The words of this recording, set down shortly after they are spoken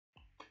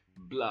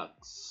Black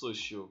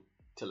social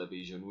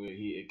television. We're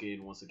here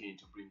again, once again,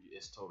 to bring you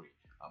a story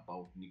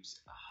about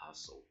Nipsey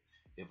Hussle.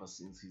 Ever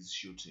since his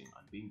shooting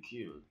and being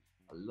killed,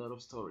 a lot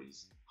of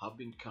stories have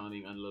been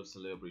coming, and a lot of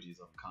celebrities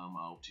have come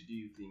out to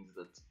do things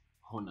that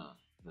honor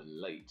the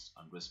late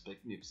and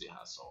respect Nipsey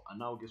Hussle. And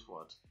now, guess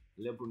what?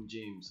 LeBron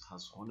James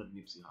has honored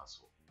Nipsey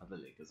Hussle at the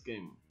Lakers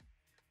game.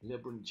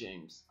 LeBron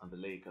James and the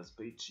Lakers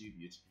paid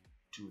tribute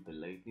to the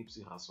late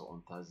Nipsey Hussle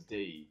on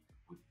Thursday,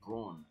 with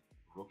Braun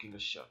rocking a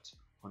shirt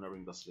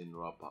honoring the slain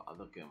rapper at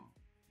the game.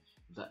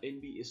 The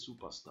NBA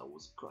superstar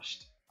was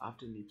crushed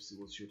after Nipsey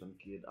was shot and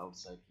killed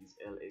outside his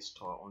LA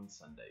store on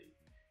Sunday,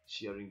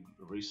 sharing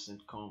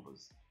recent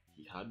convos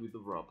he had with the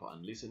rapper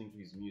and listening to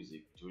his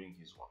music during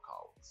his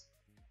workouts.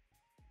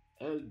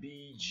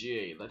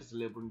 LBJ, that is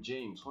LeBron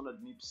James,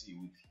 honored Nipsey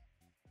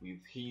with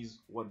his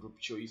wardrobe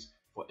choice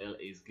for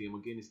LA's game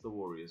against the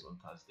Warriors on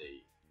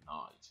Thursday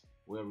night,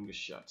 wearing a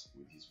shirt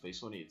with his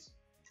face on it.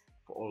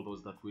 For all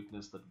those that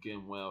witnessed that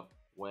game where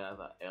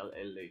the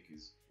LA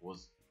Lakers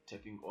was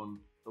taking on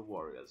the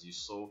Warriors, you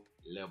saw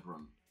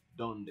LeBron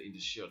donned in the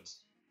shirt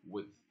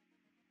with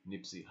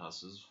Nipsey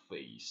Hussle's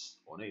face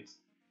on it.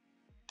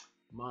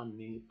 Man,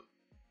 Nip,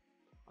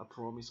 I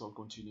promise I'll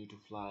continue to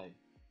fly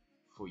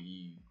for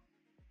you,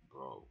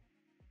 bro.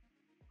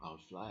 I'll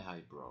fly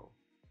high, bro.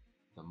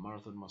 The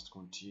marathon must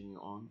continue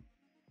on,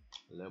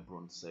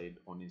 LeBron said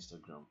on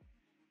Instagram.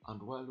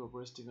 And while you're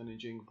resting and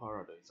enjoying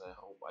paradise, I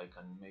hope I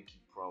can make you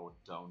proud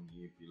down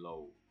here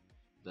below.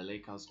 The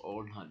Lakers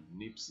honored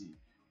Nipsey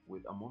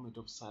with a moment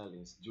of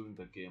silence during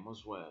the game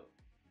as well.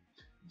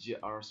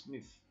 J.R.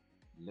 Smith,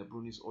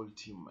 LeBron's old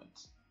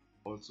teammate,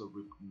 also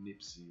ripped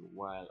Nipsey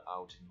while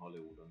out in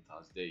Hollywood on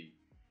Thursday,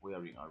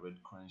 wearing a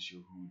red Crenshaw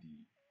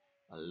hoodie.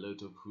 A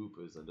lot of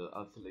hoopers and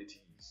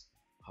athletes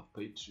have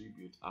paid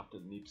tribute after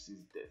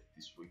Nipsey's death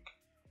this week,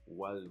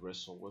 while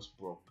wrestler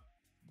Westbrook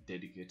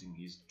dedicating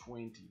his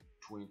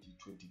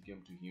 2020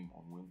 game to him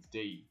on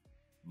Wednesday.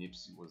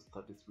 Nipsey was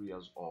 33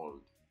 years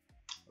old.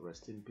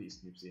 Rest in peace,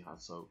 Nipsey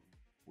Hussle.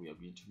 We are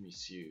going to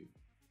miss you.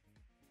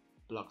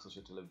 Black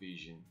Social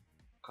Television.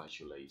 Catch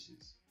you later.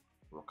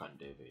 Rock and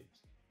David.